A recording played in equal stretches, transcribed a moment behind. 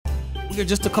We are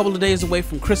just a couple of days away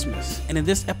from Christmas, and in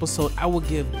this episode, I will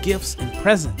give gifts and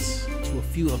presents to a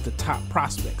few of the top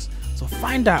prospects. So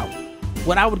find out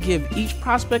what I would give each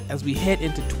prospect as we head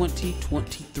into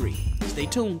 2023. Stay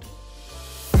tuned.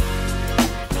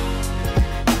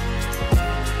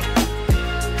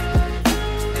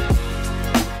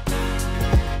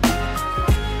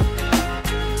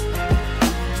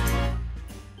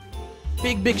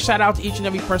 Big shout out to each and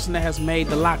every person that has made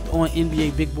the Locked On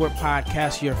NBA Big Board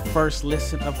podcast your first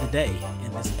listen of the day.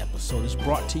 And this episode is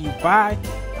brought to you by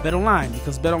BetOnline,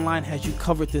 because BetOnline has you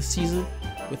covered this season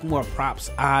with more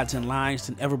props, odds, and lines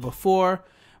than ever before.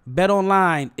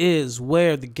 BetOnline is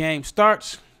where the game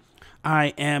starts.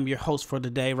 I am your host for the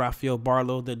day, Rafael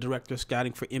Barlowe, the director of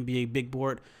scouting for NBA Big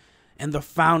Board and the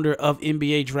founder of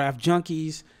NBA Draft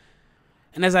Junkies.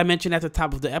 And as I mentioned at the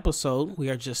top of the episode, we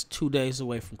are just 2 days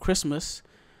away from Christmas,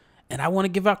 and I want to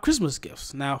give out Christmas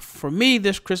gifts. Now, for me,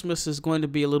 this Christmas is going to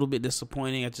be a little bit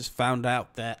disappointing. I just found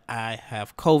out that I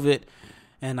have COVID,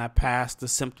 and I passed the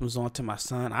symptoms on to my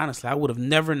son. Honestly, I would have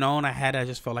never known I had it. I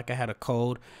just felt like I had a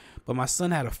cold, but my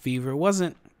son had a fever. It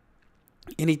wasn't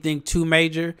anything too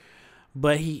major,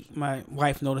 but my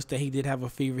wife noticed that he did have a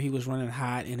fever. He was running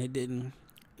hot, and it didn't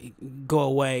go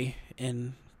away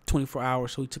in 24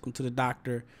 hours, so we took him to the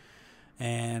doctor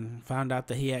and found out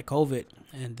that he had COVID.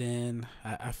 And then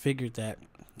I figured that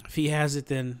if he has it,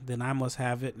 then I must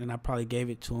have it, and I probably gave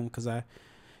it to him because I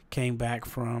came back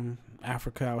from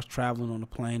Africa. I was traveling on a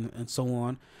plane and so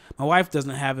on. My wife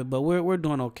doesn't have it, but we're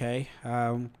doing okay.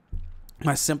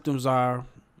 My symptoms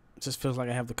just feels like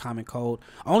I have the common cold.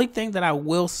 Only thing that I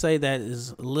will say that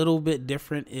is a little bit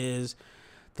different is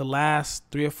the last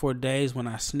 3 or 4 days when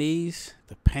I sneeze,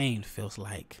 the pain feels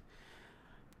like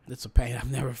it's a pain I've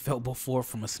never felt before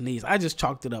from a sneeze. I just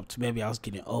chalked it up to maybe I was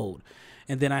getting old.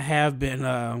 And then I have been,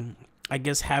 I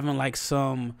guess, having like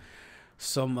some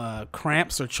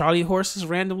cramps or Charlie horses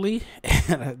randomly.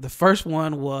 And the first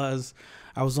one was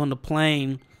I was on the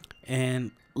plane,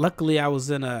 and luckily I was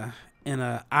in a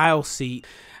aisle seat.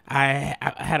 I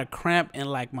had a cramp in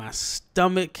like my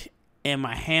stomach and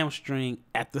my hamstring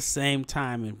at the same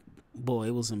time, and boy,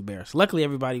 it was embarrassing. Luckily,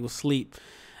 everybody was asleep,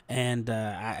 and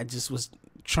I just was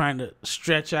trying to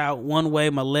stretch out one way.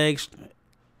 My legs,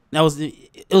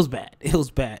 it was bad. It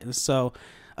was bad. And so,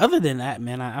 other than that,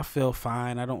 man, I feel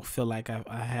fine. I don't feel like I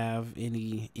have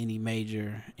any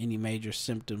major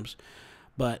symptoms,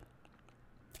 but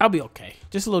I'll be okay.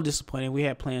 Just a little disappointing. We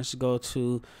had plans to go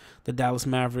to the Dallas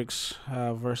Mavericks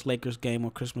versus Lakers game on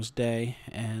Christmas Day,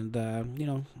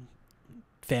 and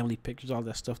family pictures, all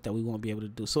that stuff that we won't be able to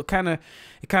do. So it kind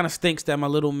of stinks that my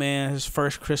little man, his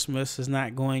first Christmas is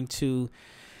not going to,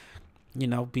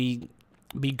 be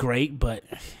great, but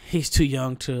he's too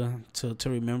young to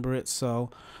remember it. So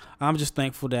I'm just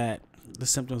thankful that the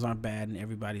symptoms aren't bad and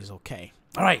everybody's okay.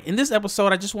 All right, in this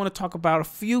episode, I just want to talk about a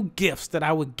few gifts that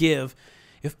I would give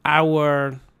if I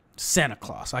were Santa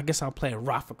Claus. I guess I'll play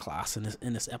Rafa Claus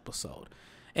in this episode.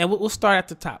 And we'll start at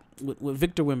the top with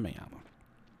Victor Wembanyama.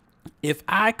 If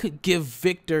I could give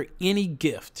Victor any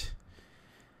gift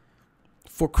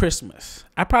for Christmas,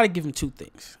 I'd probably give him two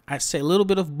things. I'd say a little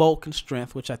bit of bulk and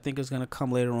strength, which I think is going to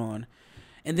come later on.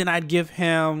 And then I'd give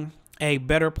him a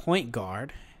better point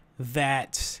guard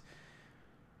that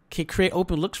can create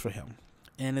open looks for him.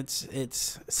 And it's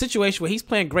a situation where he's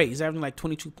playing great. He's averaging like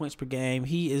 22 points per game.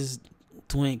 He is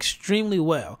doing extremely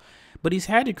well, but he's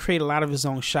had to create a lot of his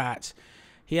own shots.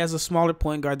 He has a smaller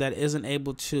point guard that isn't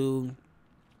able to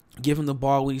give him the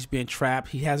ball when he's being trapped.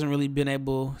 He hasn't really been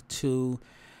able to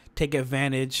take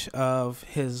advantage of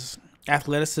his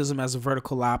athleticism as a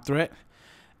vertical lob threat.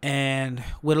 And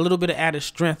with a little bit of added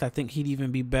strength, I think he'd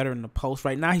even be better in the post.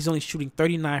 Right now, he's only shooting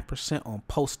 39% on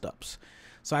post-ups.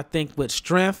 So I think with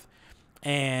strength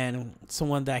and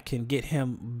someone that can get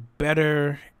him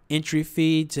better entry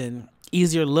feeds and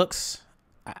easier looks,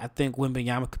 I think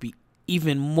Wembanyama could be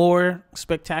even more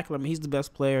spectacular. I mean, he's the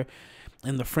best player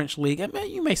in the French league. I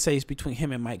mean, you may say it's between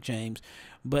him and Mike James,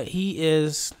 but he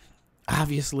is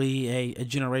obviously a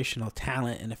generational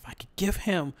talent. And if I could give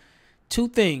him two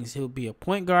things, it would be a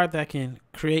point guard that can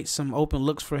create some open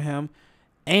looks for him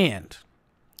and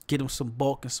get him some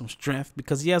bulk and some strength,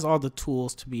 because he has all the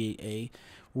tools to be a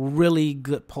really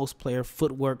good post player,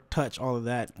 footwork, touch, all of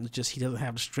that. It's just he doesn't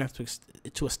have the strength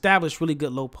to establish really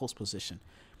good low post position.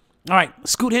 All right,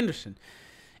 Scoot Henderson.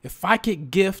 If I could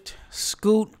gift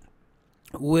Scoot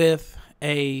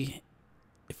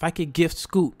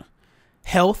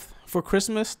health for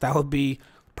Christmas, that would be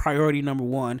priority number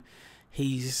one.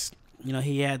 He's,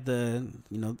 he had the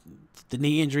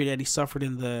knee injury that he suffered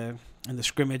in the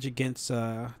scrimmage against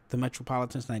the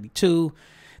Metropolitans '92.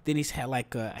 Then he's had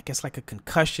like I guess like a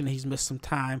concussion. He's missed some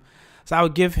time. So I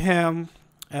would give him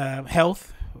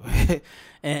health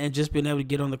and just being able to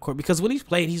get on the court, because when he's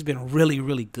played, he's been really,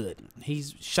 really good.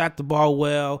 He's shot the ball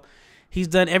well. He's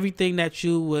done everything that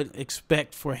you would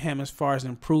expect for him as far as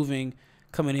improving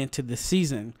coming into the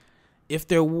season. If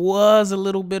there was a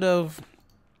little bit of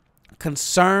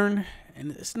concern,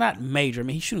 and it's not major. I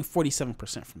mean, he's shooting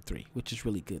 47% from three, which is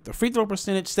really good. The free throw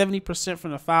percentage, 70%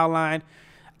 from the foul line.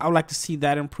 I would like to see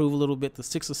that improve a little bit. The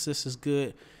 6 assists is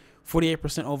good.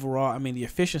 48% overall. I mean, the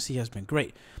efficiency has been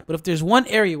great. But if there's one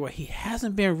area where he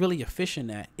hasn't been really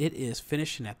efficient at, it is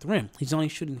finishing at the rim. He's only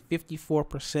shooting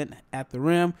 54% at the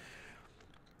rim,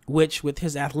 which with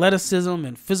his athleticism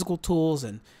and physical tools,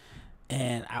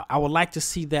 and I would like to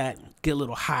see that get a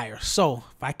little higher. So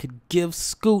if I could give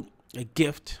Scoot a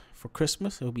gift for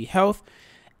Christmas, it would be health,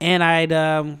 and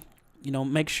I'd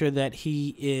make sure that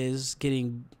he is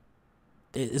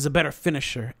a better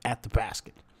finisher at the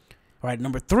basket. All right,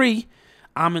 number 3,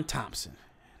 Ausar Thompson.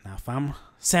 Now, if I'm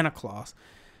Santa Claus,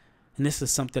 and this is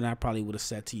something I probably would have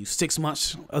said to you 6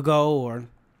 months ago or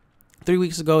 3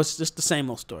 weeks ago, it's just the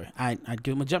same old story. I'd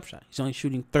give him a jump shot. He's only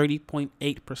shooting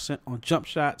 30.8% on jump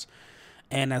shots.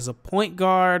 And as a point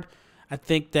guard, I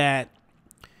think that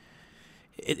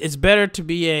it's better to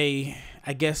be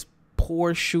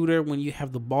poor shooter when you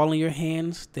have the ball in your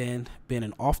hands than being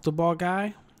an off-the-ball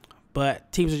guy.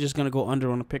 But teams are just going to go under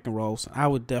on the pick and rolls. I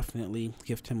would definitely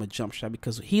give him a jump shot,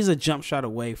 because he's a jump shot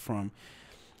away from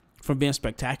being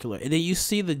spectacular. And then you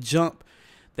see the jump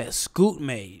that Scoot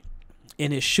made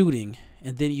in his shooting,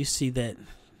 and then you see that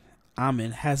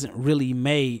Ausar hasn't really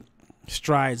made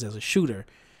strides as a shooter.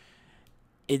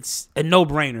 It's a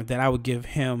no-brainer that I would give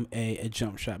him a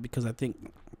jump shot, because I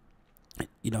think,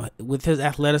 with his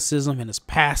athleticism and his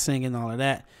passing and all of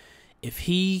that, if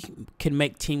he can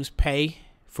make teams pay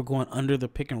for going under the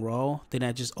pick and roll, then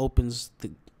that just opens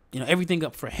everything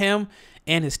up for him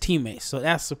and his teammates. So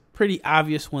that's a pretty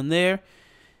obvious one there.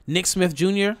 Nick Smith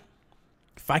Jr.,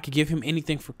 if I could give him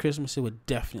anything for Christmas, it would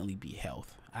definitely be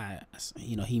health.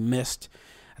 He missed,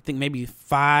 I think, maybe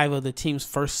 5 of the team's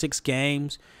first 6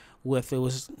 games it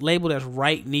was labeled as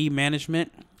right knee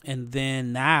management, and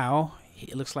then now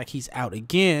it looks like he's out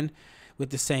again with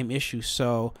the same issue.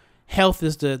 So health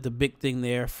is the big thing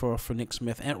there for Nick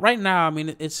Smith. And right now, I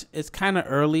mean, it's kind of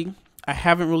early. I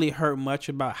haven't really heard much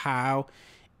about how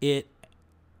it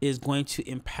is going to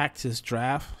impact his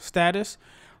draft status,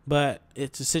 but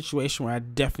it's a situation where I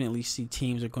definitely see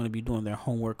teams are going to be doing their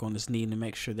homework on this knee to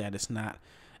make sure that it's not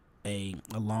a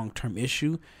long-term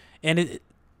issue. And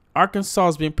Arkansas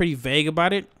has been pretty vague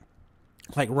about it,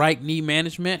 like right knee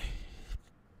management.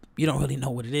 You don't really know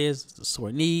what it is. It's a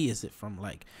sore knee. Is it from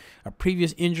like a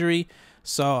previous injury?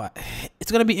 So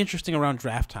it's going to be interesting around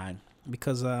draft time,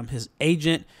 because his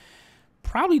agent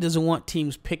probably doesn't want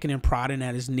teams picking and prodding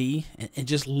at his knee and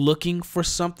just looking for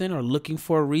something or looking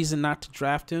for a reason not to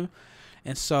draft him.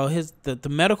 And so the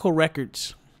medical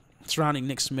records surrounding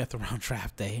Nick Smith around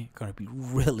draft day are going to be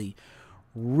really,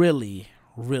 really,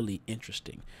 really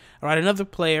interesting. All right, another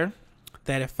player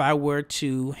that if I were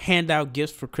to hand out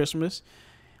gifts for Christmas,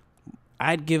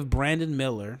 I'd give Brandon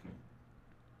Miller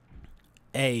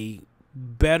a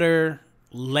better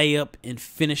layup and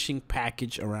finishing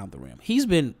package around the rim. He's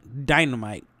been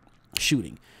dynamite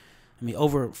shooting. I mean,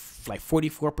 over like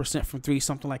 44% from 3,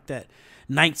 something like that.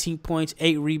 19 points,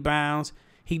 8 rebounds.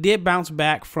 He did bounce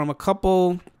back from a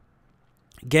couple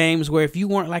games where if you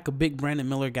weren't like a big Brandon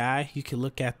Miller guy, you could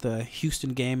look at the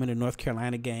Houston game and the North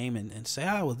Carolina game and say,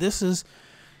 oh, well, this is,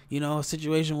 a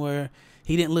situation where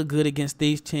he didn't look good against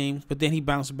these teams, but then he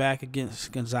bounced back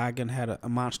against Gonzaga and had a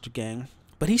monster game.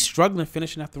 But he's struggling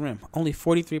finishing at the rim. Only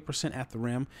 43% at the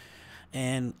rim.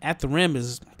 And at the rim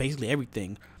is basically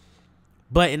everything.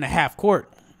 But in the half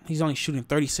court, he's only shooting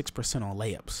 36% on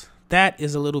layups. That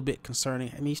is a little bit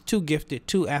concerning. I mean, he's too gifted,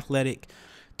 too athletic,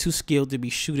 too skilled to be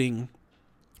shooting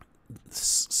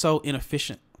so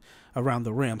inefficient around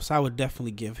the rim. So I would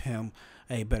definitely give him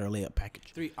a better layup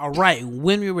package. 3. All right,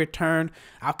 when we return,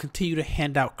 I'll continue to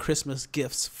hand out Christmas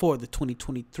gifts for the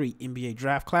 2023 NBA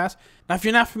draft class. Now, if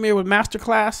you're not familiar with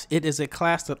Masterclass, it is a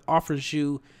class that offers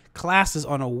you classes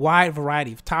on a wide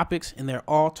variety of topics, and they're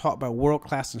all taught by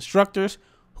world-class instructors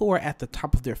who are at the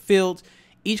top of their fields.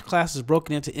 Each class is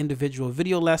broken into individual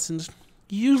video lessons,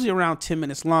 usually around 10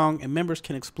 minutes long, and members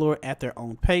can explore at their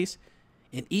own pace.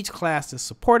 And each class is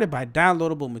supported by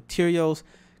downloadable materials,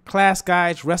 class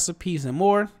guides, recipes, and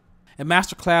more. And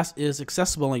Masterclass is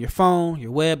accessible on your phone,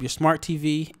 your web, your smart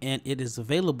TV, and it is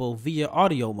available via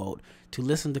audio mode to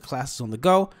listen to classes on the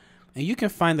go. And you can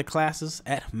find the classes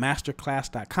at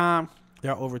masterclass.com.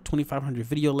 There are over 2,500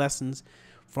 video lessons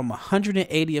from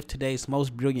 180 of today's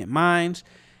most brilliant minds,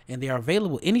 and they are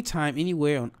available anytime,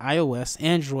 anywhere on iOS,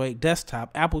 Android,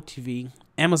 desktop, Apple TV,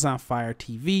 Amazon Fire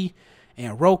TV,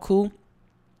 and Roku.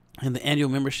 And the annual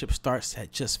membership starts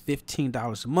at just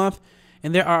 $15 a month.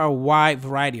 And there are a wide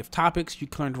variety of topics. You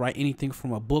can learn to write anything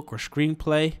from a book or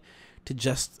screenplay to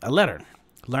just a letter.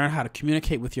 Learn how to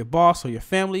communicate with your boss or your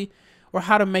family, or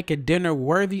how to make a dinner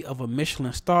worthy of a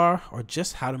Michelin star, or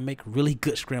just how to make really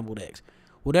good scrambled eggs.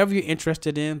 Whatever you're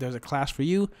interested in, there's a class for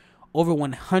you. Over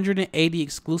 180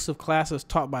 exclusive classes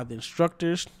taught by the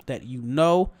instructors that you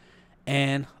know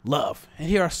and love. And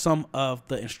here are some of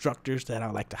the instructors that I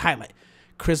would like to highlight.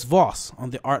 Chris Voss on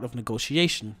the art of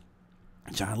negotiation.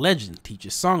 John Legend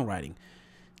teaches songwriting.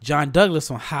 John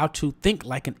Douglas on how to think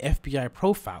like an FBI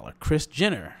profiler. Chris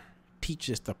Jenner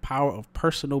teaches the power of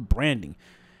personal branding.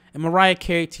 And Mariah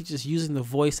Carey teaches using the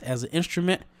voice as an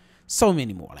instrument. So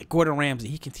many more. Like Gordon Ramsay,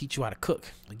 he can teach you how to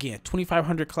cook. Again,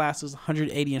 2,500 classes,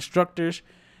 180 instructors,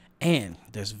 and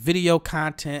there's video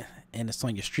content, and it's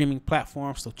on your streaming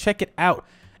platform. So check it out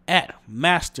at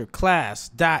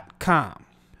masterclass.com.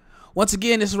 Once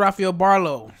again, this is Rafael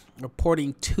Barlowe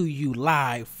reporting to you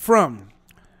live from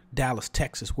Dallas,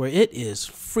 Texas, where it is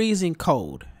freezing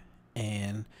cold.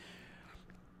 And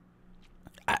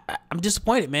I'm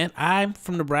disappointed, man. I'm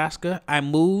from Nebraska. I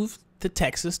moved to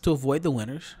Texas to avoid the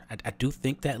winters. I do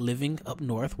think that living up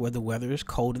north where the weather is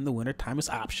cold in the wintertime is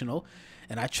optional,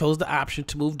 and I chose the option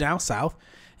to move down south,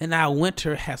 and now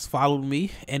winter has followed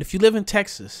me. And if you live in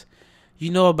Texas,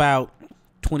 you know about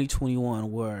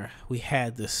 2021 where we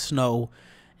had the snow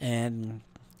and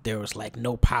there was like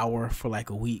no power for like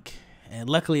a week, and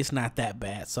luckily it's not that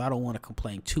bad, so I don't want to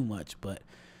complain too much, but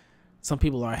some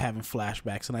people are having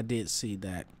flashbacks, and I did see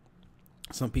that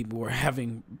some people were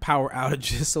having power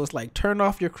outages. So it's like, turn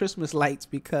off your Christmas lights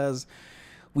because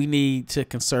we need to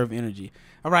conserve energy.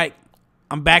 All right,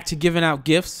 I'm back to giving out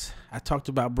gifts. I talked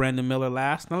about Brandon Miller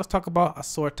last. Now let's talk about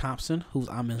Ausar Thompson, who's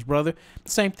Amin's brother.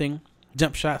 Same thing,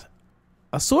 jump shots.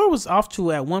 Ausar was off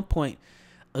to, at one point,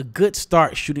 a good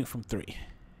start shooting from three.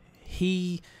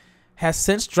 He has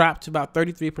since dropped to about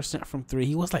 33% from three.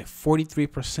 He was like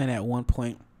 43% at one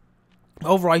point.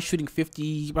 Overall, he's shooting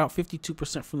about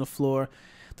 52% from the floor.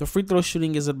 The free throw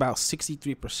shooting is about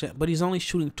 63%, but he's only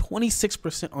shooting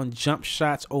 26% on jump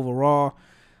shots overall.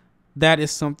 That is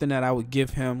something that I would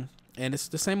give him, and it's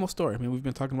the same old story. I mean, we've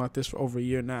been talking about this for over a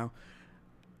year now.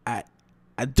 I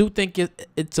do think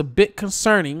it's a bit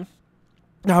concerning.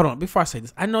 Now, hold on. Before I say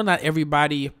this, I know not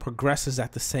everybody progresses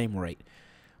at the same rate,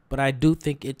 but I do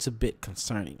think it's a bit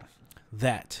concerning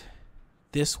that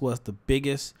this was the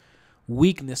biggest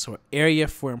weakness or area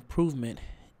for improvement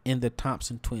in the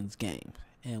Thompson twins game,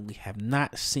 and we have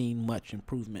not seen much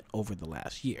improvement over the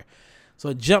last year. So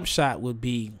a jump shot would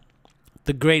be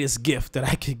the greatest gift that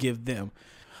I could give them.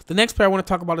 The next player I want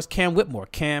to talk about is Cam Whitmore.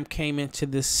 Cam came into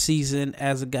this season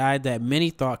as a guy that many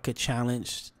thought could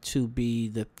challenge to be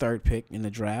the third pick in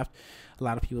the draft. A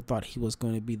lot of people thought he was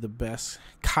going to be the best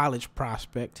college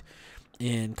prospect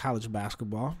in college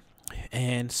basketball,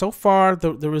 and so far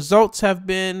the results have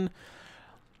been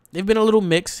they've been a little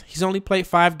mixed. He's only played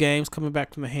 5 games coming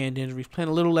back from a hand injury. He's playing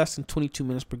a little less than 22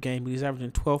 minutes per game, but he's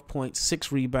averaging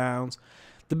 12.6 rebounds.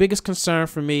 The biggest concern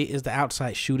for me is the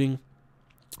outside shooting.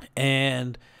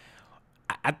 And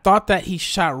I thought that he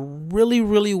shot really,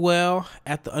 really well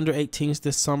at the under-18s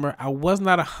this summer. I was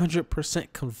not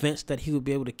 100% convinced that he would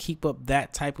be able to keep up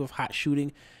that type of hot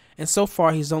shooting. And so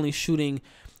far, he's only shooting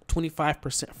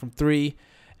 25% from 3.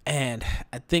 And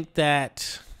I think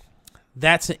that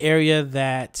that's an area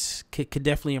that could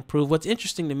definitely improve. What's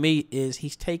interesting to me is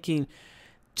he's taking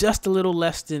just a little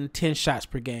less than 10 shots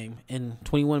per game in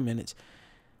 21 minutes,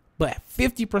 but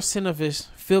 50% of his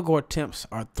field goal attempts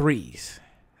are threes.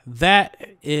 That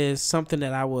is something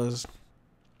that I was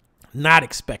not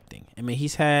expecting. I mean,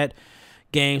 he's had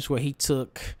games where he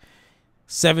took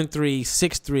 7 threes,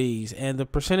 6 threes, and the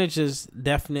percentage has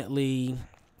definitely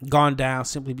gone down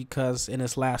simply because in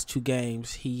his last 2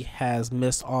 games he has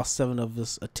missed all 7 of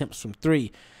his attempts from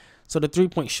 3. So the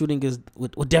 3-point shooting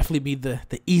would definitely be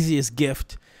the easiest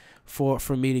gift for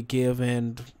me to give.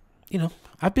 And you know,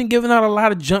 I've been giving out a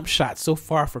lot of jump shots so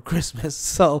far for Christmas.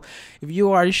 So if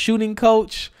you are a shooting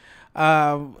coach,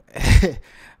 I've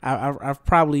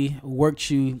probably worked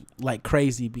you like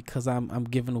crazy because I'm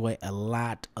giving away a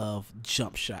lot of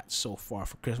jump shots so far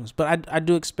for Christmas. But I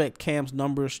do expect Cam's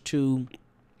numbers to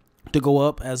go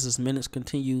up as his minutes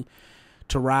continue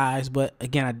to rise. But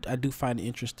again, I do find it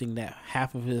interesting that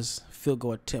half of his field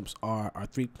goal attempts are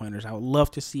 3-pointers. I would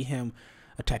love to see him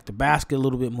attack the basket a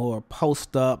little bit more,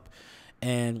 post up,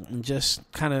 and just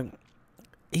kind of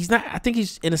he's not. I think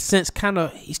he's in a sense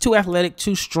he's too athletic,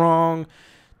 too strong,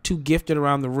 too gifted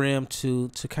around the rim to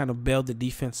kind of bail the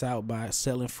defense out by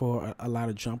settling for a lot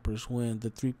of jumpers when the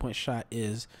 3-point shot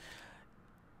is.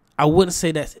 I wouldn't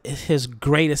say that's his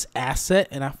greatest asset,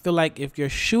 and I feel like if you're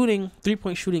shooting,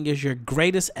 3-point shooting is your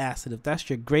greatest asset, if that's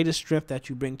your greatest strength that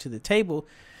you bring to the table,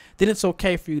 then it's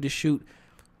okay for you to shoot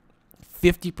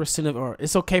 50% or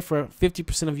it's okay for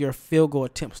 50% of your field goal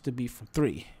attempts to be from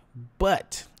 3.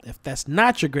 But if that's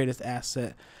not your greatest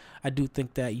asset, I do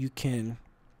think that you can,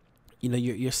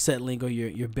 you're settling or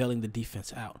you're bailing the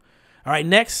defense out. All right,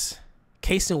 next,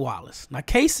 Cason Wallace. Now,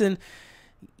 Cason,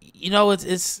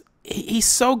 he's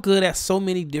so good at so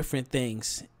many different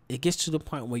things. It gets to the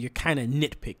point where you're kind of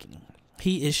nitpicking.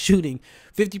 He is shooting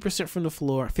 50% from the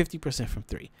floor, 50% from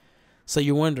 3. So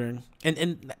you're wondering,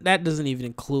 and that doesn't even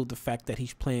include the fact that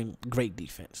he's playing great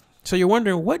defense. So you're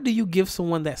wondering, what do you give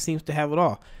someone that seems to have it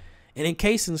all? And in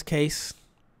Cason's case,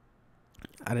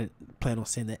 I didn't plan on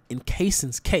saying that. In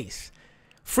Cason's case,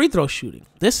 free throw shooting.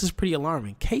 This is pretty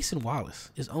alarming. Cason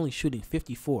Wallace is only shooting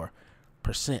 54%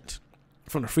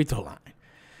 from the free throw line.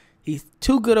 He's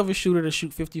too good of a shooter to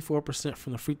shoot 54%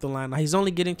 from the free throw line. Now, he's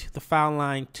only getting to the foul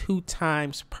line 2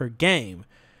 times per game.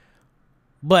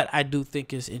 But I do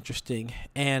think it's interesting.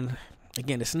 And,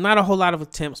 again, it's not a whole lot of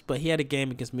attempts, but he had a game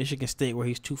against Michigan State where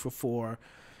he's 2 for 4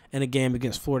 and a game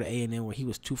against Florida A&M where he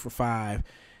was 2 for 5.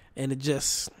 And it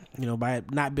just, by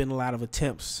not being a lot of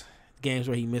attempts, games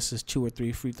where he misses 2 or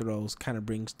 3 free throws kind of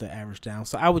brings the average down.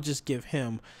 So I would just give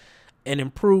him an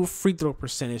improved free throw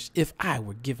percentage if I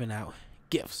were giving out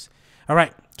gifts. All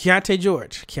right, Keyonte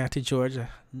George, a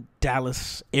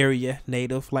Dallas area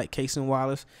native like Cason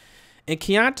Wallace. And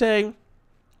Keyonte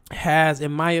has,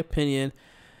 in my opinion,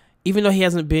 even though he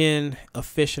hasn't been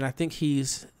efficient, I think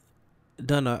he's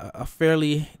done a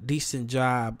fairly decent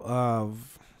job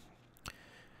of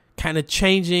kind of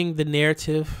changing the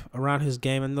narrative around his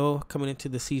game. I know coming into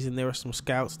the season there were some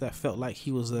scouts that felt like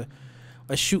he was a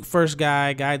shoot-first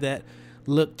guy that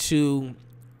looked to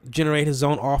generate his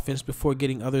own offense before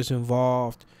getting others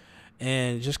involved,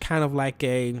 and just kind of like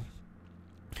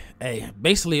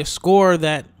basically a scorer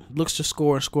that looks to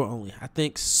score and score only. I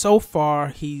think so far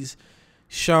he's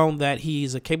shown that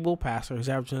he's a capable passer. He's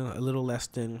averaging a little less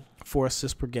than 4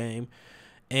 assists per game,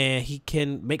 and he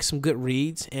can make some good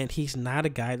reads, and he's not a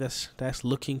guy that's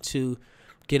looking to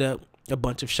get a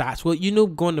bunch of shots. Well,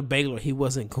 going to Baylor, he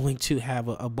wasn't going to have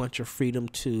a bunch of freedom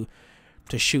to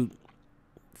shoot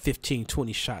 15,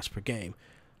 20 shots per game.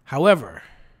 However,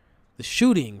 the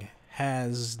shooting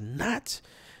has not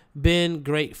been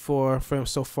great for him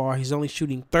so far. He's only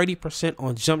shooting 30%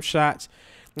 on jump shots.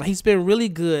 Now, he's been really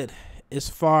good as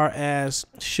far as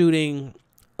shooting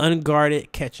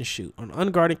unguarded catch and shoot. On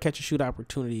unguarded catch and shoot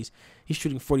opportunities, he's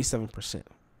shooting 47%,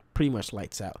 pretty much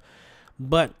lights out.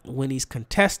 But when he's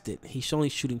contested, he's only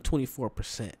shooting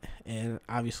 24%. And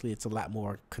obviously it's a lot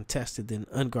more contested than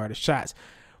unguarded shots.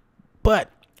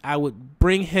 But I would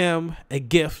bring him a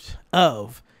gift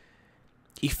of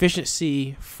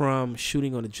efficiency from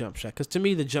shooting on the jump shot. Because to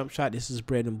me, the jump shot is his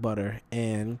bread and butter.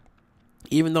 And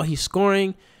even though he's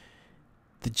scoring,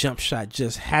 the jump shot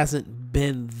just hasn't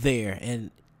been there.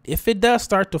 And if it does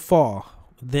start to fall,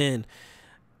 then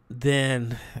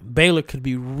Baylor could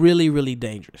be really, really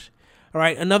dangerous. All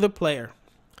right, another player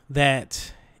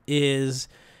that is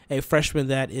a freshman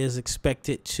that is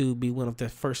expected to be one of the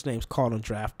first names called on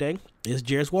draft day is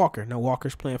Jarace Walker. Now,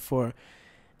 Walker's playing for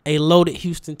a loaded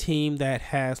Houston team that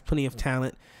has plenty of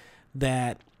talent,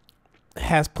 that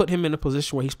has put him in a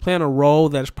position where he's playing a role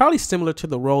that is probably similar to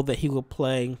the role that he will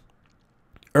play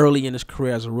early in his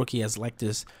career as a rookie, as like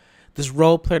this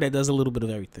role player that does a little bit of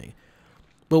everything.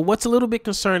 But what's a little bit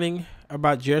concerning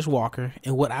about Jarace Walker,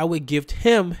 and what I would give to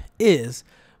him, is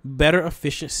better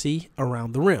efficiency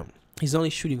around the rim. He's only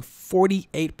shooting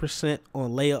 48%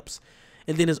 on layups,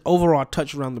 and then his overall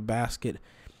touch around the basket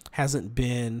hasn't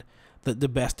been the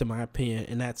best in my opinion,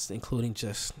 and that's including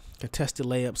just contested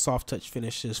layups, soft touch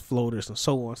finishes, floaters, and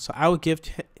so on. So I would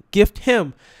gift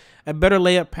him a better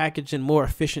layup package and more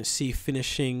efficiency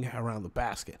finishing around the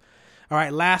basket. All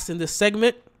right, last in this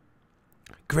segment,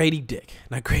 Gradey Dick.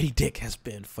 Now, Gradey Dick has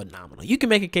been phenomenal. You can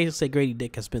make a case and say Gradey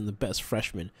Dick has been the best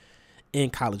freshman in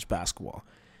college basketball.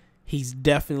 He's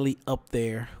definitely up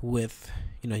there with,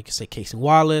 you can say Cason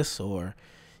Wallace, or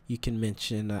you can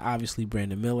mention obviously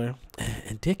Brandon Miller.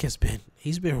 And Dick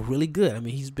he's been really good. I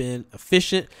mean, he's been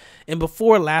efficient. And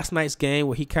before last night's game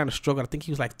where he kind of struggled, I think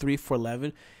he was like 3 for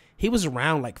 11. He was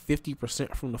around like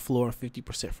 50% from the floor and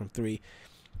 50% from 3.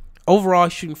 Overall,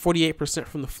 he's shooting 48%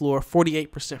 from the floor,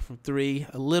 48% from 3,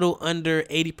 a little under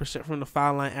 80% from the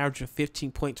foul line, averaging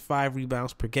 15.5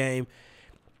 rebounds per game.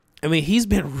 I mean, he's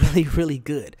been really, really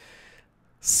good.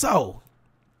 So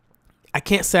I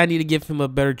can't say I need to give him a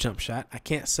better jump shot. I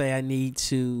can't say I need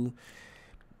to,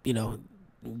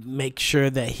 make sure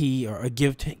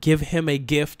that give him a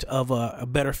gift of a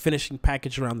better finishing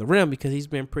package around the rim, because he's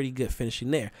been pretty good finishing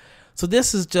there. So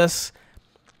this is just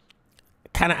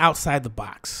kind of outside the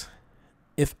box.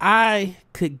 If I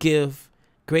could give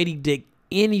Gradey Dick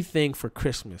anything for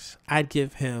Christmas, I'd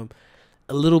give him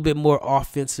a little bit more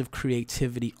offensive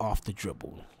creativity off the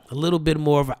dribble, a little bit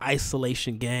more of an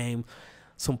isolation game,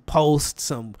 some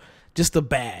posts, just a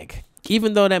bag.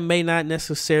 Even though that may not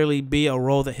necessarily be a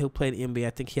role that he'll play in the NBA, I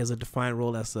think he has a defined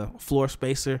role as a floor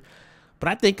spacer. But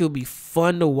I think it would be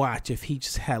fun to watch if he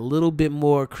just had a little bit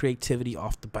more creativity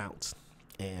off the bounce.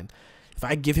 And if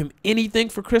I give him anything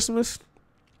for Christmas,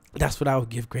 that's what I would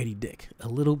give Gradey Dick. A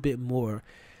little bit more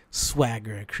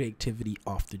swagger and creativity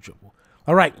off the dribble.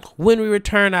 All right, when we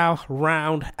return, I'll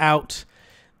round out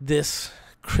this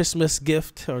Christmas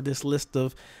gift, or this list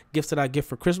of gifts that I give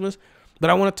for Christmas. But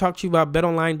I want to talk to you about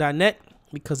betonline.net,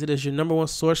 because it is your number one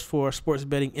source for sports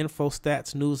betting info,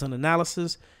 stats, news, and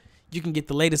analysis. You can get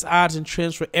the latest odds and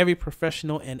trends for every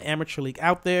professional and amateur league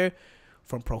out there,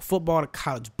 from pro football to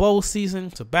college bowl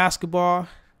season to basketball.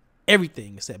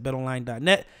 Everything is at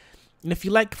betonline.net. And if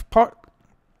you like sports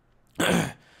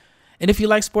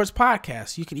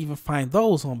podcasts, you can even find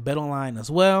those on BetOnline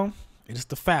as well. It is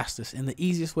the fastest and the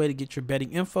easiest way to get your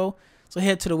betting info. So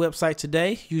head to the website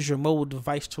today. Use your mobile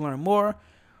device to learn more.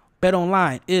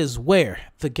 BetOnline is where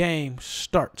the game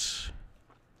starts.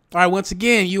 All right, once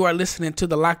again, you are listening to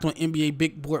the Locked On NBA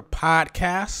Big Board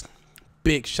podcast.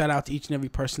 Big shout out to each and every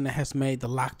person that has made the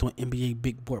Locked On NBA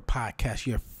Big Board podcast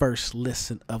your first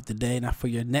listen of the day. Now, for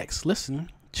your next listen,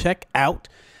 check out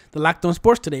the Locked On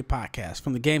Sports Today podcast.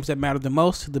 From the games that matter the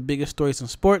most to the biggest stories in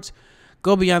sports,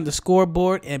 go beyond the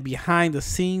scoreboard and behind the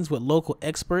scenes with local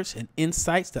experts and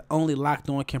insights that only Locked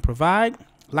On can provide.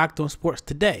 Locked On Sports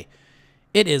Today.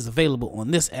 It is available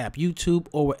on this app, YouTube,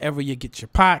 or wherever you get your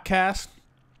podcast.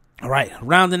 All right,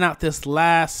 rounding out this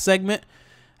last segment,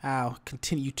 I'll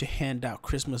continue to hand out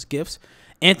Christmas gifts.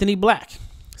 Anthony Black.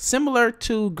 Similar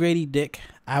to Gradey Dick,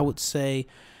 I would say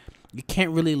you can't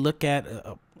really look at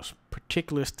a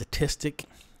particular statistic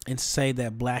and say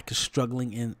that Black is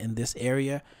struggling in this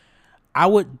area. I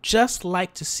would just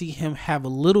like to see him have a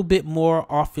little bit more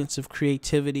offensive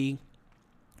creativity,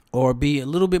 or be a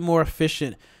little bit more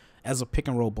efficient as a pick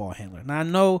and roll ball handler. Now, I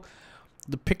know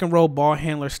the pick and roll ball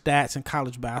handler stats in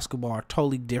college basketball are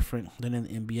totally different than in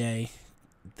the NBA.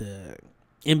 The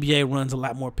NBA runs a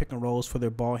lot more pick and rolls for their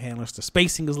ball handlers. The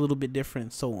spacing is a little bit different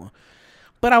and so on.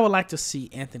 But I would like to see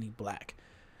Anthony Black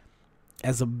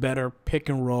as a better pick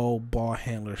and roll ball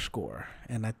handler scorer.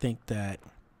 And I think that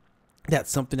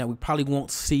that's something that we probably won't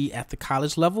see at the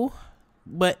college level,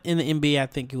 but in the NBA, I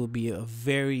think it would be a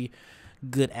very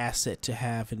good asset to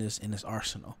have in this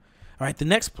arsenal. All right, the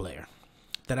next player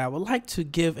that I would like to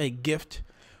give a gift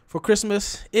for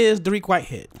Christmas is Dariq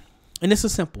Whitehead, and this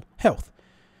is simple: health.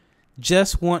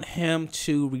 Just want him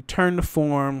to return to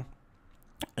form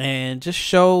and just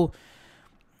show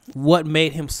what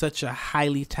made him such a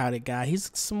highly touted guy.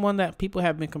 He's someone that people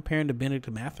have been comparing to Benedict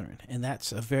Mathurin, and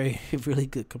that's a very, really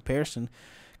good comparison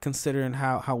considering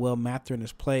how well Mathurin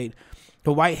has played.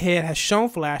 But Whitehead has shown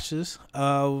flashes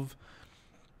of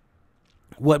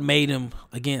what made him,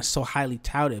 again, so highly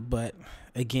touted. But,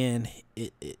 again,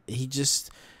 he just,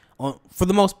 for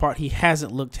the most part, he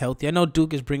hasn't looked healthy. I know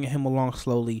Duke is bringing him along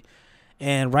slowly,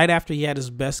 and right after he had his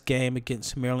best game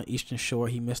against Maryland Eastern Shore,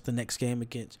 he missed the next game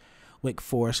against Wake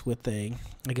Forest with I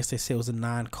guess they say it was a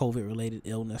non-COVID related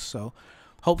illness. So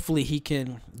hopefully he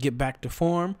can get back to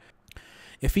form.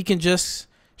 If he can just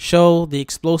show the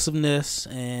explosiveness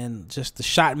and just the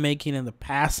shot making and the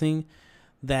passing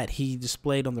that he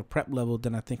displayed on the prep level,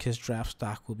 then I think his draft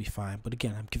stock will be fine. But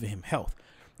again, I'm giving him health.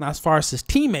 Now, as far as his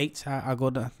teammates, I'll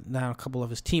go down a couple of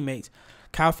his teammates.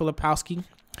 Kyle Filipowski,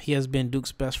 he has been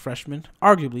Duke's best freshman,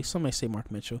 arguably. Some may say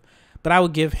Mark Mitchell, but I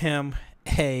would give him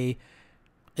a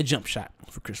jump shot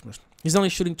for Christmas. He's only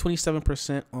shooting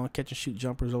 27% on catch and shoot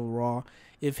jumpers overall.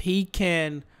 If he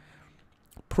can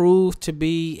prove to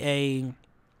be a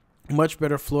much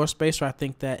better floor spacer, I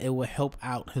think that it will help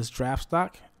out his draft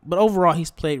stock. But overall, he's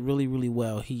played really, really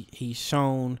well. He's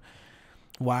shown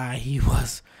why he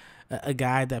was a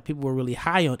guy that people were really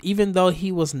high on, even though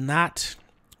he was not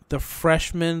the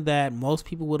freshman that most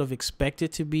people would have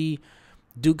expected to be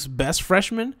Duke's best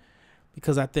freshman,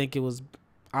 because I think it was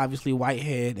obviously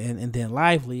Whitehead and then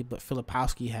Lively, but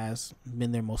Filipowski has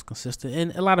been their most consistent,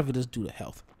 and a lot of it is due to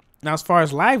health. Now, as far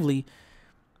as Lively,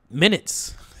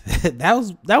 minutes.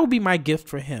 that would be my gift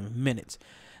for him, minutes.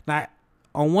 Now,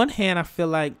 on one hand, I feel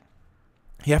like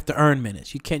You have to earn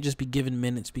minutes. You can't just be given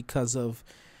minutes because of,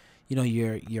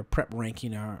 your prep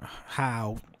ranking or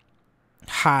how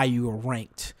high you are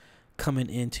ranked coming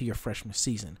into your freshman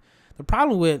season. The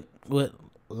problem with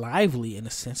Lively, in a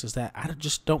sense, is that I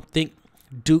just don't think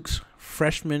Duke's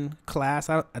freshman class,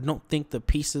 I don't think the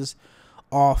pieces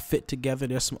all fit together.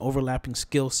 There's some overlapping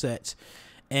skill sets.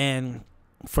 And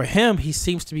for him, he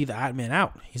seems to be the odd man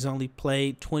out. He's only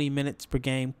played 20 minutes per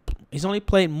game. He's only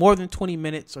played more than 20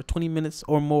 minutes or 20 minutes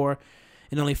or more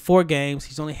in only 4 games.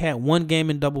 He's only had 1 game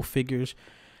in double figures.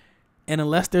 And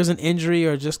unless there's an injury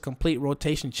or just complete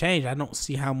rotation change, I don't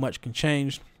see how much can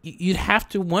change. You'd have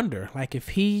to wonder, like, if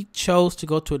he chose to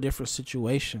go to a different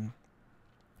situation,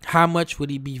 how much would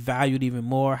he be valued even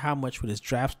more? How much would his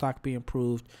draft stock be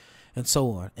improved? And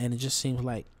so on. And it just seems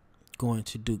like going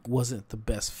to Duke wasn't the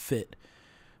best fit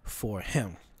for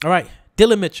him. All right,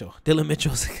 Dillon Mitchell. Dillon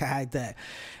Mitchell is a guy that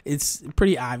it's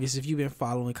pretty obvious. If you've been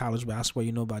following college basketball,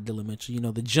 you know about Dillon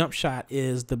Mitchell. The jump shot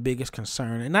is the biggest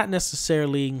concern. And not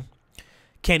necessarily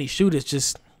can he shoot it,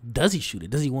 just does he shoot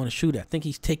it? Does he want to shoot it? I think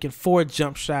he's taken 4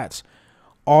 jump shots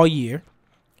all year.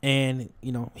 And,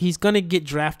 he's going to get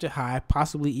drafted high,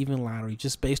 possibly even lottery,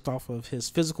 just based off of his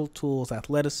physical tools,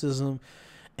 athleticism,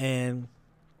 and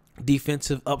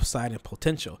defensive upside and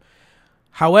potential.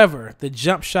 However, the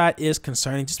jump shot is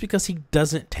concerning just because he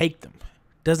doesn't take them.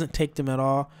 Doesn't take them at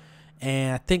all.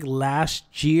 And I think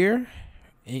last year,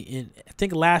 including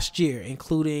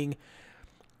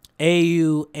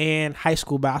AU and high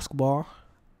school basketball,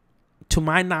 to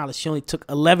my knowledge, he only took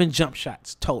 11 jump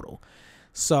shots total.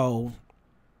 So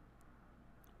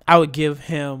I would give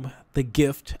him the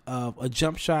gift of a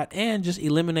jump shot and just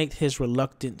eliminate his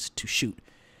reluctance to shoot.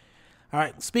 All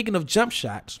right, speaking of jump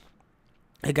shots,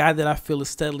 a guy that I feel is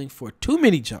settling for too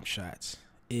many jump shots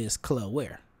is Kel'el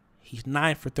Ware. He's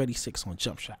 9 for 36 on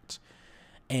jump shots,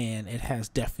 and it has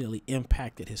definitely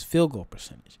impacted his field goal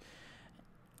percentage.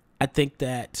 I think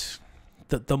that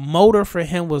the motor for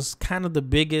him was kind of the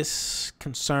biggest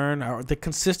concern, or the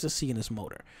consistency in his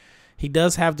motor. He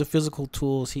does have the physical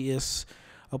tools. He is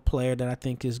a player that I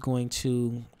think is going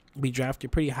to be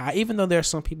drafted pretty high, even though there are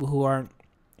some people who aren't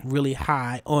really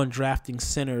high on drafting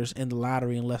centers in the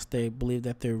lottery unless they believe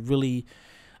that they're really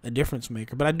a difference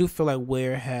maker. But I do feel like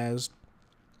Ware has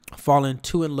fallen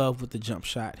too in love with the jump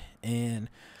shot,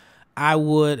 and I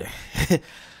would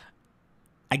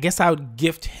I guess I would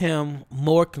gift him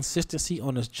more consistency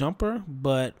on his jumper,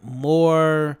 but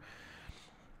more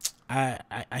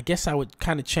I guess I would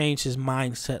kind of change his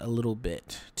mindset a little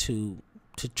bit to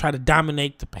try to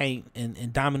dominate the paint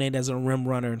and dominate as a rim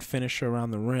runner and finisher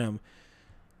around the rim,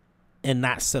 and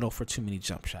not settle for too many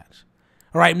jump shots.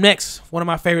 All right, next, one of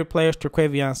my favorite players,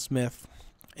 Terquavion Smith,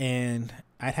 and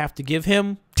I'd have to give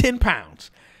him 10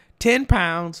 pounds. 10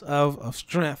 pounds of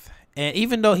strength. And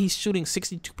even though he's shooting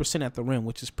 62% at the rim,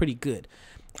 which is pretty good,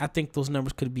 I think those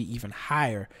numbers could be even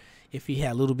higher if he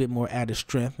had a little bit more added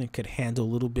strength and could handle a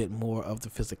little bit more of the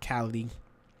physicality.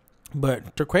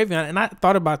 But Terquavion, and I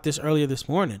thought about this earlier this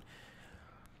morning,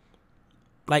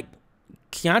 like,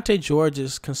 Keyonte George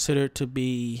is considered to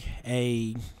be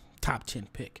a top 10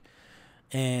 pick.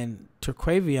 And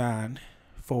Terquavion,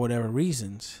 for whatever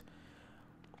reasons,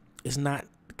 is not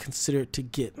considered to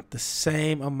get the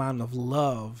same amount of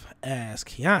love as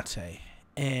Keyonte.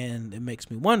 And it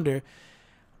makes me wonder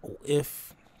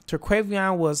if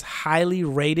Terquavion was highly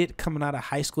rated coming out of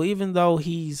high school, even though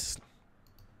he's,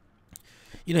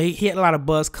 he had a lot of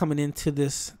buzz coming into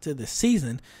this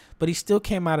season, but he still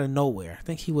came out of nowhere. I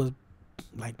think he was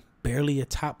like barely a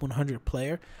top 100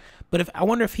 player. But I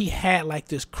wonder if he had like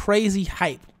this crazy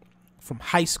hype from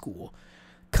high school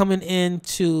coming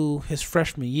into his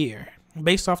freshman year,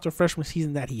 based off the freshman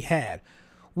season that he had,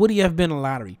 would he have been a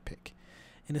lottery pick?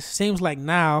 And it seems like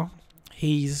now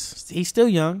he's still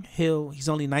young. He's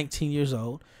only 19 years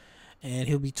old, and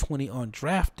he'll be 20 on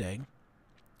draft day.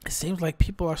 It seems like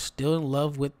people are still in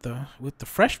love with the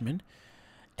freshman,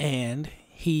 and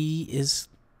he is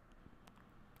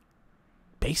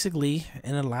basically,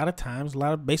 and a lot of times,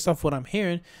 based off what I'm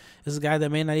hearing, is a guy that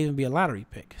may not even be a lottery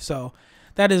pick. So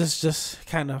that is just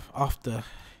kind of off the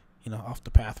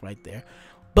path right there.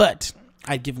 But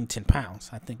I'd give him 10 pounds.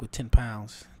 I think with 10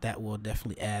 pounds, that will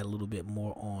definitely add a little bit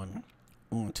more on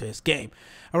to his game.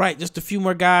 All right, just a few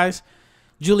more guys.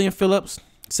 Julian Phillips,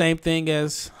 same thing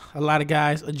as a lot of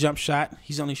guys, a jump shot.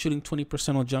 He's only shooting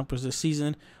 20% on jumpers this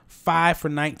season, 5 for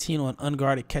 19 on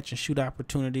unguarded catch and shoot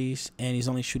opportunities, and he's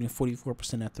only shooting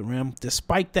 44% at the rim.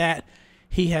 Despite that,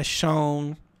 he has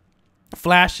shown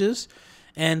flashes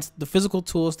and the physical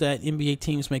tools that NBA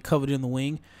teams may covet in the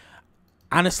wing.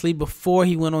 Honestly, before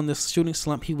he went on this shooting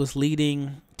slump, he was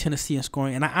leading Tennessee in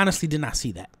scoring, and I honestly did not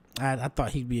see that. I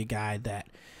thought he'd be a guy that,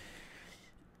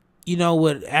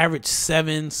 would average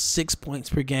 6 points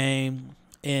per game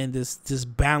and this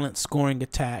balanced scoring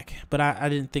attack. But I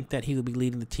didn't think that he would be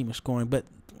leading the team in scoring. But,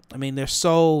 I mean, they're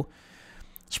so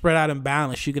spread out and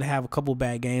balanced. You can have a couple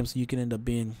bad games and you can end up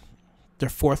being their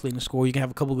fourth leading scorer. You can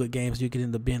have a couple good games and you can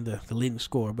end up being the leading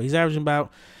scorer. But he's averaging about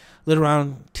a little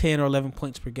around 10 or 11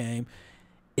 points per game.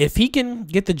 If he can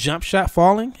get the jump shot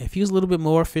falling, if he was a little bit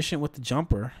more efficient with the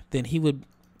jumper, then he would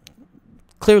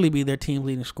clearly be their team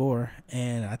leading scorer.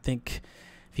 And I think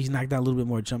if he's knocked down a little bit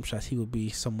more jump shots, he would be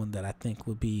someone that I think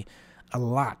would be a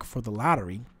lock for the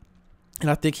lottery. And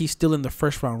I think he's still in the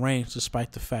first round range,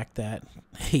 despite the fact that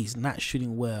he's not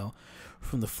shooting well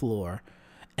from the floor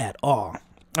at all.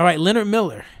 All right, Leonard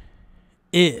Miller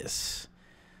is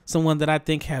someone that I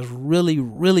think has really,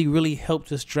 really, really helped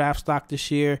this draft stock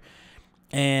this year.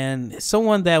 And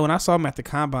someone that when I saw him at the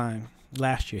combine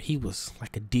last year, he was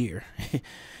like a deer.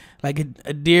 Like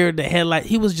a deer in the headlight.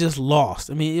 He was just lost.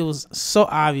 I mean, it was so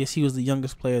obvious he was the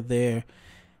youngest player there.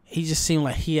 He just seemed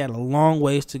like he had a long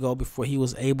ways to go before he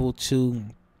was able to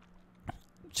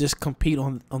just compete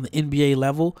on the NBA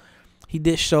level. He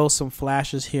did show some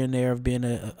flashes here and there of being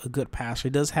a good passer. He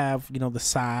does have, the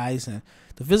size and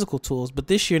the physical tools. But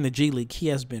this year in the G League, he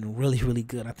has been really, really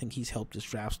good. I think he's helped his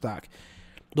draft stock.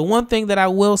 The one thing that I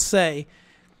will say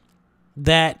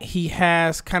that he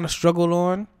has kind of struggled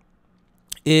on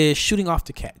is shooting off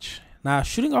the catch. Now,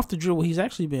 shooting off the dribble, he's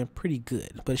actually been pretty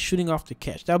good. But shooting off the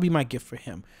catch, that would be my gift for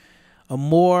him. A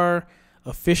more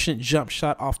efficient jump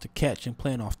shot off the catch and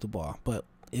playing off the ball. But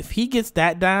if he gets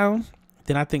that down,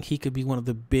 then I think he could be one of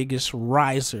the biggest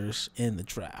risers in the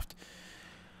draft.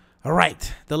 All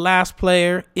right, the last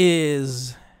player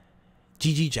is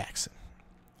G.G. Jackson.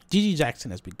 G.G. Jackson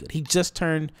has been good. He just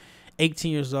turned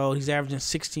 18 years old. He's averaging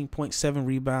 16.7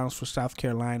 rebounds for South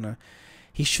Carolina.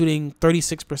 He's shooting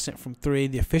 36% from three.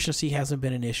 The efficiency hasn't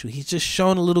been an issue. He's just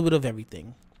shown a little bit of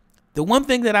everything. The one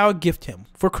thing that I would gift him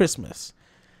for Christmas,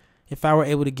 if I were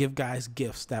able to give guys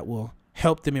gifts that will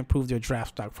help them improve their draft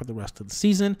stock for the rest of the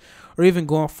season or even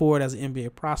going forward as an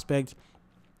NBA prospect,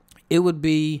 it would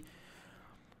be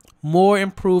more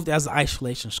improved as an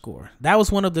isolation scorer. That was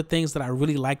one of the things that I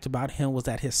really liked about him, was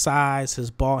that his size,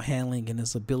 his ball handling, and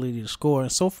his ability to score.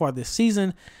 And so far this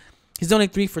season, he's only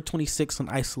 3 for 26 on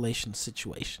isolation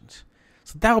situations.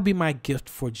 So that would be my gift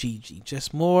for GG.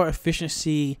 Just more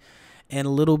efficiency and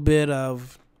a little bit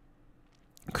of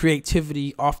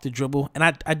creativity off the dribble. And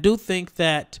I do think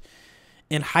that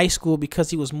in high school,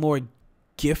 because he was more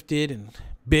gifted and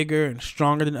bigger and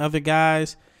stronger than other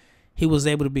guys, he was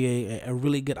able to be a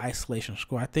really good isolation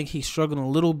scorer. I think he's struggling a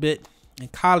little bit in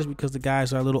college because the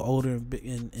guys are a little older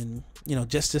and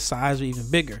just his size or even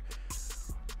bigger.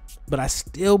 But I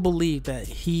still believe that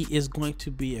he is going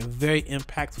to be a very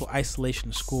impactful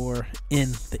isolation scorer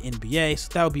in the NBA. So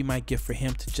that would be my gift for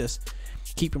him, to just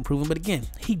keep improving. But again,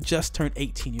 he just turned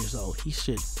 18 years old. He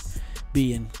should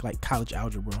be in like college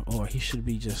algebra, or he should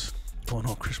be just going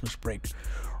on Christmas break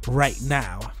right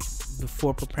now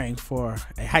before preparing for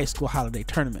a high school holiday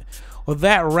tournament. Well,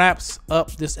 that wraps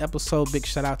up this episode. Big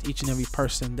shout out to each and every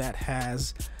person that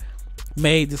has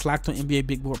made this Locked On NBA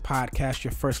Big Board podcast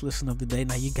your first listen of the day.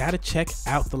 Now, you got to check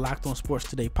out the Locked On Sports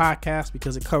Today podcast,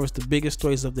 because it covers the biggest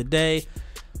stories of the day,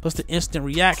 plus the instant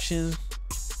reactions,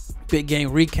 big game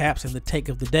recaps, and the take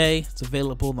of the day. It's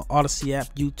available on the Odyssey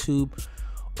app, YouTube,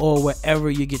 or wherever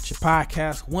you get your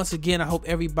podcast. Once again, I hope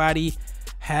everybody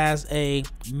has a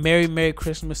Merry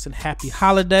Christmas and Happy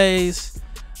Holidays.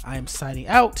 I am signing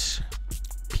out.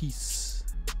 Peace.